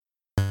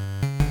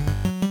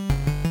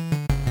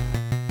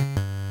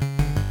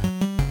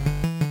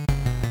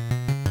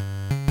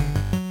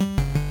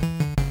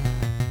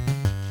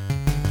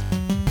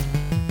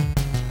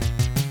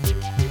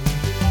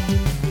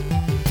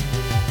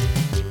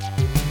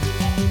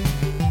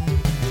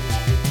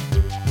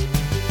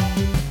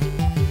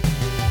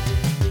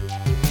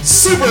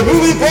Super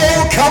Movie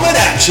Bowl coming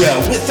at you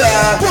with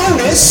a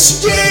bonus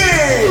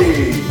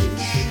stage!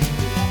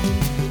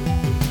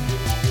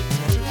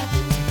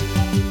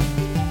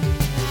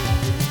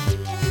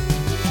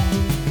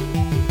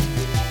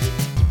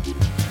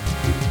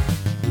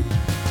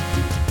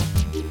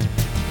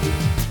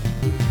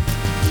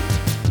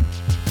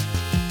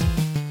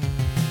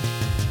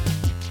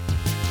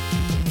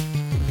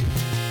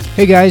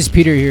 Hey guys,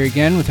 Peter here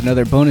again with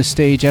another bonus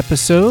stage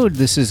episode.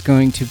 This is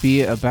going to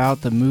be about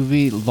the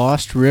movie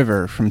Lost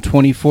River from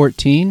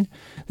 2014.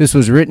 This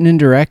was written and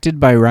directed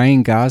by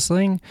Ryan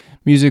Gosling.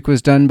 Music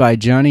was done by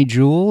Johnny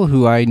Jewel,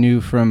 who I knew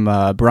from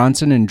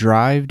Bronson and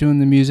Drive doing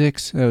the music.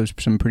 So that was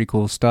some pretty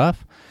cool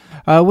stuff.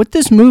 With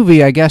this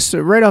movie, I guess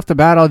right off the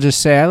bat, I'll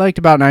just say I liked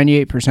about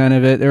 98%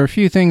 of it. There were a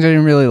few things I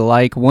didn't really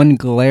like. One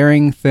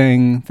glaring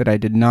thing that I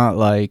did not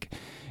like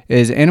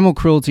is animal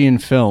cruelty in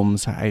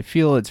films. I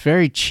feel it's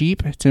very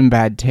cheap. It's in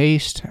bad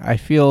taste. I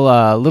feel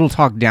a little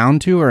talked down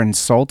to or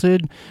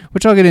insulted,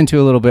 which I'll get into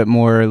a little bit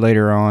more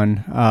later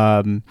on.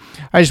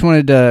 I just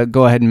wanted to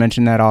go ahead and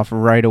mention that off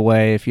right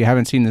away. If you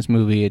haven't seen this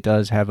movie, it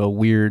does have a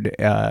weird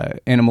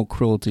animal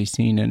cruelty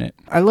scene in it.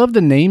 I love the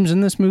names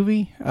in this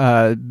movie.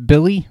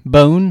 Billy,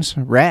 Bones,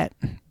 Rat,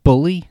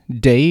 Bully,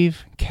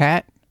 Dave,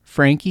 Cat,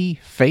 Frankie,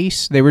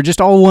 Face. They were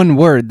just all one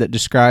word that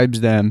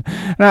describes them.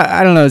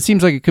 I don't know. It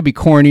seems like it could be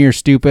corny or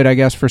stupid, I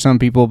guess, for some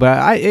people,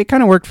 but it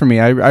kind of worked for me.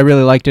 I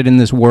really liked it in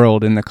this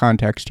world, in the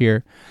context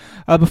here.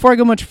 Before I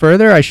go much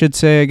further, I should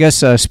say, I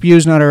guess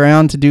Spew's not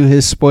around to do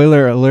his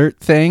spoiler alert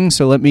thing,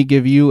 so let me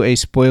give you a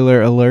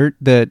spoiler alert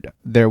that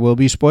there will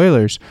be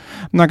spoilers.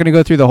 I'm not going to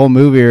go through the whole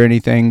movie or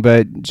anything,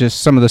 but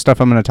just some of the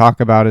stuff I'm going to talk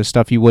about is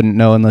stuff you wouldn't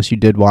know unless you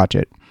did watch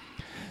it.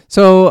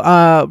 So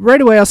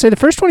right away, I'll say the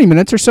first 20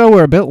 minutes or so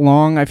were a bit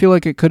long. I feel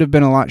like it could have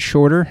been a lot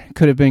shorter. It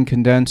could have been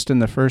condensed in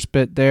the first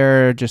bit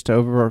there. Just to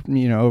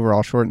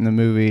overall shorten the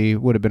movie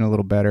would have been a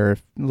little better,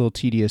 a little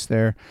tedious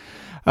there.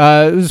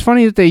 It was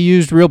funny that they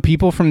used real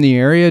people from the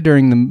area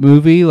during the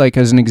movie. Like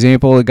as an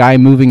example, a guy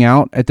moving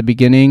out at the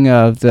beginning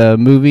of the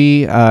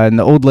movie and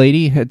the old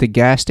lady at the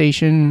gas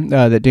station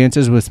that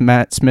dances with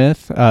Matt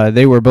Smith.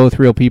 They were both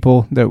real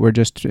people that were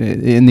just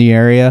in the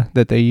area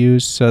that they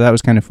used. So that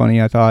was kind of funny,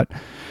 I thought.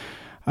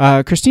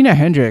 Christina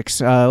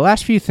Hendricks,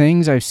 last few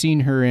things I've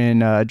seen her in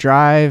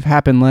Drive,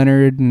 Hap and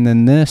Leonard, and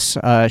then this.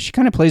 She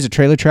kind of plays a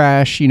trailer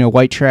trash,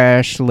 white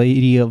trash,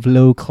 lady of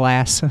low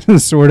class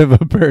sort of a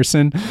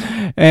person.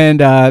 And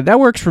that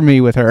works for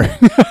me with her.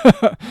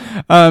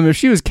 If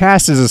she was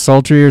cast as a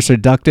sultry or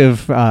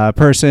seductive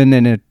person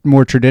in a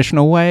more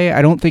traditional way,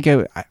 I don't think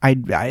it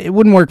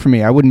wouldn't work for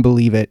me. I wouldn't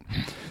believe it.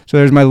 So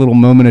there's my little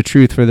moment of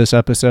truth for this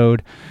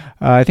episode.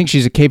 I think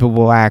she's a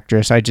capable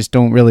actress. I just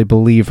don't really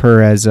believe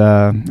her as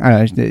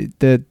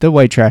the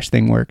white trash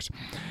thing works.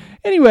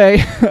 Anyway,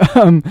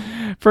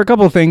 for a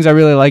couple of things I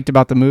really liked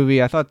about the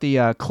movie, I thought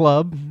the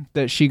club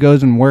that she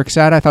goes and works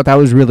at, I thought that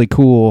was really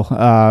cool.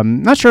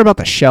 Not sure about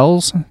the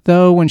shells,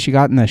 though, when she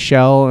got in the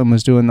shell and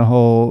was doing the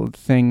whole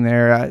thing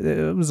there.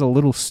 It was a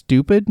little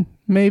stupid,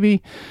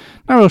 maybe.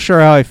 Not real sure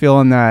how I feel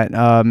on that.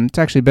 It's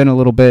actually been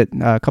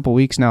a couple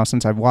weeks now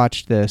since I've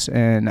watched this,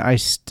 and I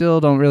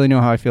still don't really know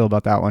how I feel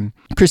about that one.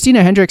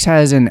 Christina Hendricks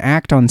has an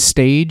act on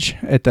stage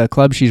at the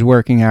club she's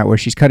working at where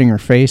she's cutting her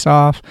face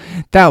off.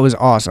 That was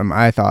awesome,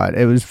 I thought.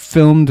 It was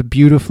filmed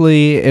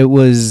beautifully. It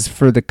was,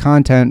 for the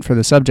content, for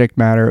the subject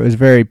matter, it was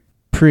very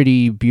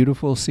pretty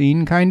beautiful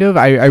scene, kind of.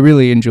 I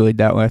really enjoyed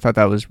that one. I thought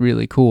that was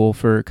really cool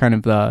for kind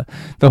of the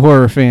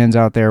horror fans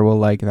out there will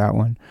like that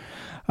one.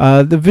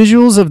 The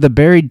visuals of the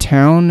buried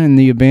town and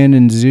the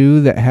abandoned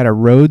zoo that had a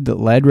road that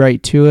led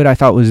right to it, I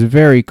thought was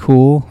very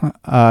cool.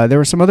 There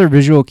were some other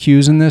visual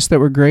cues in this that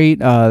were great.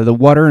 The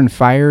water and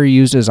fire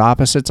used as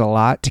opposites a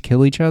lot to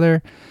kill each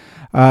other.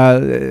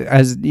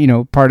 As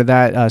part of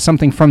that,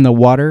 something from the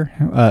water,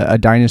 a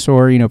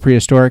dinosaur,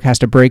 prehistoric, has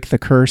to break the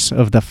curse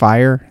of the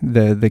fire.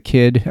 The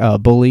kid,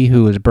 Bully,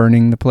 who was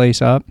burning the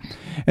place up.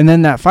 And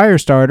then that fire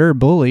starter,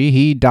 Bully,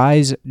 he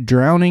dies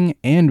drowning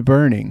and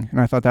burning.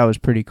 And I thought that was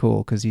pretty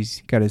cool because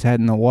he's got his head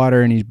in the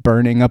water and he's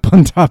burning up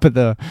on top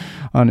of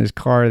on his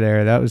car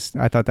there.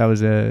 I thought that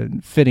was a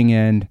fitting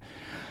end.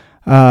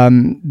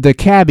 The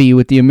cabbie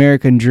with the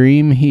American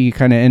dream, he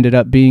kind of ended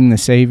up being the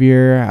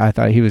savior. I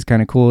thought he was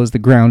kind of cool as the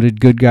grounded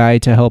good guy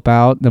to help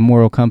out, the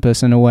moral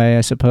compass in a way,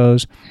 I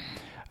suppose.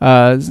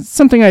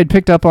 Something I had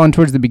picked up on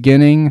towards the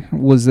beginning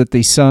was that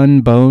the son,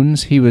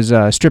 Bones, he was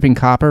stripping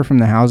copper from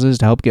the houses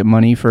to help get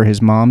money for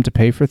his mom to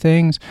pay for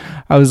things.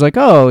 I was like,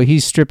 oh,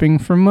 he's stripping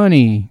for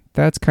money.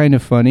 That's kind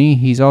of funny.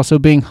 He's also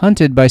being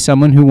hunted by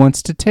someone who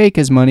wants to take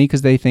his money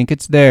because they think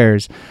it's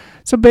theirs.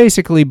 So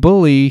basically,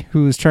 Bully,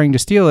 who was trying to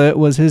steal it,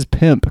 was his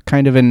pimp,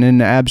 kind of in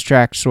an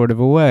abstract sort of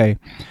a way.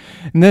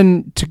 And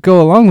then to go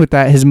along with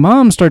that, his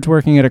mom starts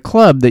working at a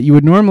club that you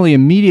would normally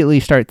immediately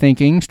start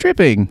thinking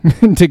stripping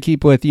to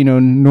keep with,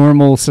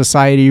 normal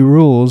society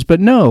rules. But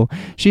no,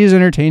 she is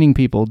entertaining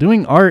people,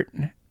 doing art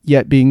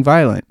yet being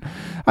violent.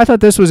 I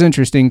thought this was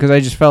interesting because I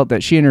just felt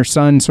that she and her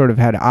son sort of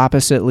had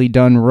oppositely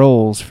done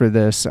roles for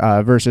this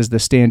versus the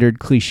standard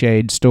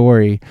cliched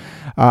story.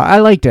 I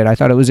liked it. I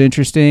thought it was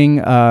interesting.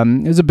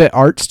 It was a bit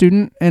art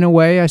student in a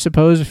way, I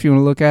suppose, if you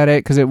want to look at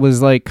it, because it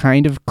was like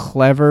kind of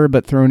clever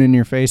but thrown in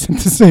your face at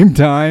the same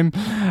time.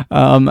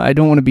 I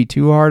don't want to be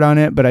too hard on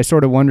it, but I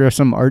sort of wonder if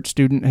some art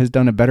student has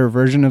done a better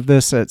version of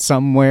this at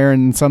somewhere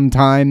in some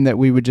time that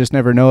we would just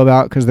never know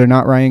about because they're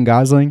not Ryan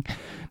Gosling.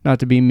 Not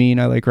to be mean,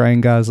 I like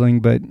Ryan Gosling,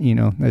 but,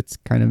 that's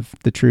kind of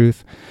the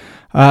truth.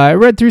 I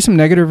read through some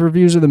negative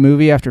reviews of the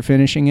movie after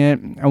finishing it.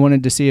 I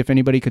wanted to see if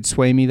anybody could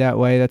sway me that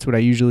way. That's what I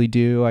usually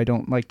do. I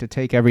don't like to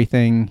take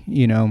everything,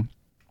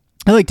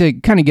 I like to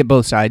kind of get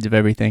both sides of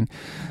everything.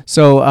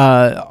 So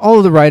all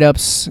of the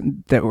write-ups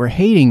that were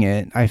hating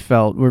it, I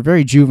felt, were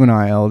very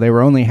juvenile. They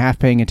were only half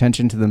paying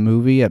attention to the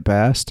movie at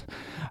best.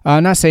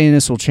 Not saying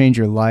this will change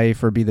your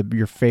life or be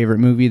your favorite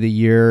movie of the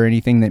year or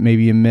anything that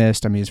maybe you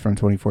missed. I mean, it's from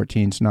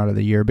 2014, it's not of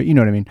the year, but you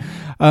know what I mean.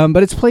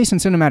 But its place in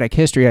cinematic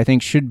history, I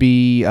think, should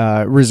be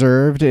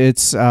reserved.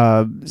 It's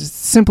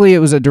simply, it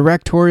was a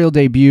directorial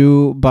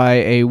debut by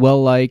a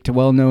well-liked,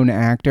 well-known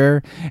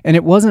actor, and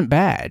it wasn't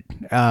bad,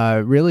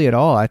 really at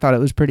all. I thought it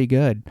was pretty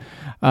good.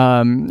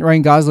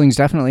 Ryan Gosling's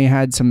definitely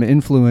had some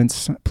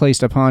influence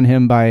placed upon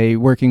him by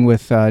working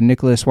with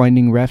Nicholas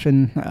Winding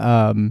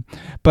Refn,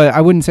 but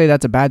I wouldn't say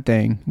that's a bad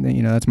thing.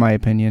 That's my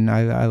opinion.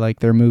 I like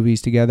their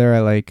movies together. I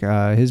like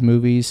his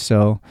movies,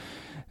 so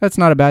that's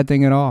not a bad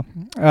thing at all.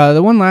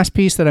 The one last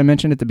piece that I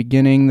mentioned at the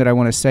beginning that I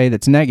want to say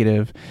that's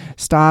negative,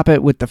 stop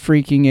it with the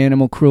freaking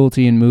animal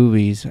cruelty in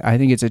movies. I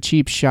think it's a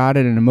cheap shot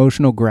at an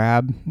emotional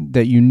grab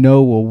that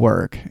will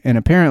work. And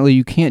apparently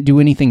you can't do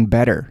anything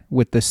better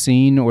with the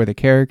scene or the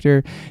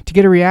character to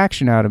get a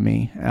reaction out of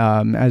me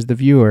as the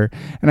viewer.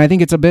 And I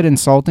think it's a bit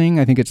insulting.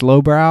 I think it's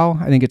lowbrow.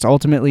 I think it's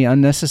ultimately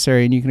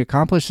unnecessary. And you can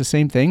accomplish the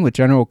same thing with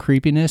general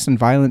creepiness and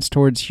violence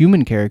towards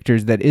human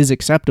characters that is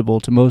acceptable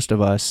to most of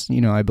us,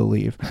 I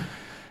believe.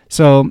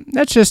 So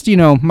that's just,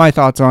 my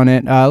thoughts on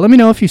it. Let me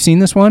know if you've seen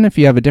this one, if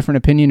you have a different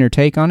opinion or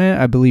take on it.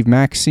 I believe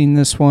Mac's seen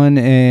this one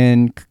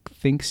and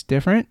thinks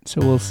different.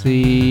 So we'll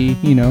see,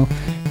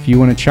 if you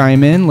want to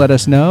chime in, let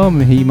us know.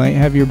 He might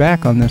have your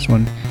back on this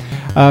one.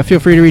 Feel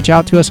free to reach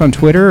out to us on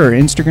Twitter or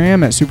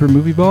Instagram at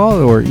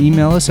SuperMovieBall or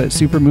email us at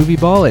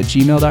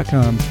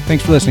supermovieball@gmail.com.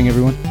 Thanks for listening,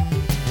 everyone.